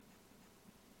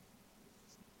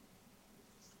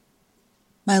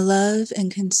My love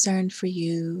and concern for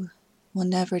you will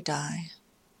never die.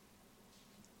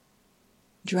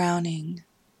 Drowning.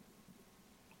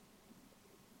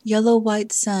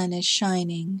 Yellow-white sun is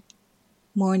shining.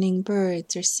 Morning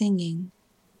birds are singing.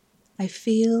 I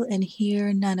feel and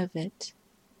hear none of it.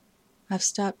 I've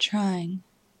stopped trying.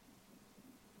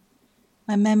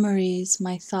 My memories,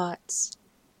 my thoughts,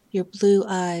 your blue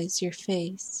eyes, your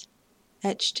face,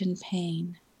 etched in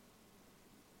pain.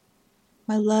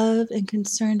 My love and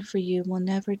concern for you will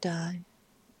never die.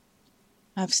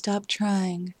 I've stopped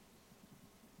trying.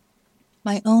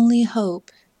 My only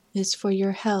hope is for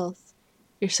your health,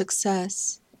 your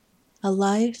success, a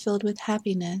life filled with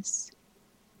happiness.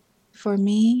 For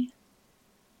me,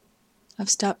 I've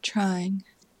stopped trying.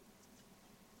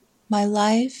 My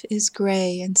life is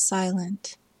gray and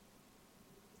silent,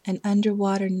 an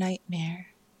underwater nightmare,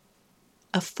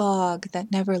 a fog that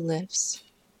never lifts.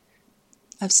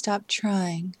 I've stopped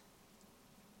trying.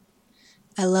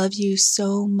 I love you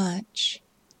so much,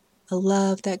 a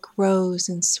love that grows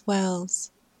and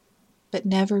swells, but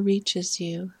never reaches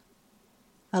you,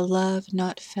 a love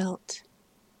not felt.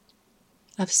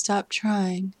 I've stopped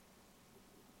trying,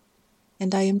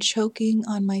 and I am choking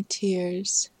on my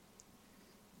tears.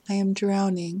 I am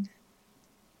drowning.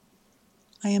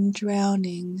 I am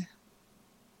drowning.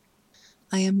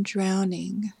 I am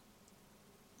drowning.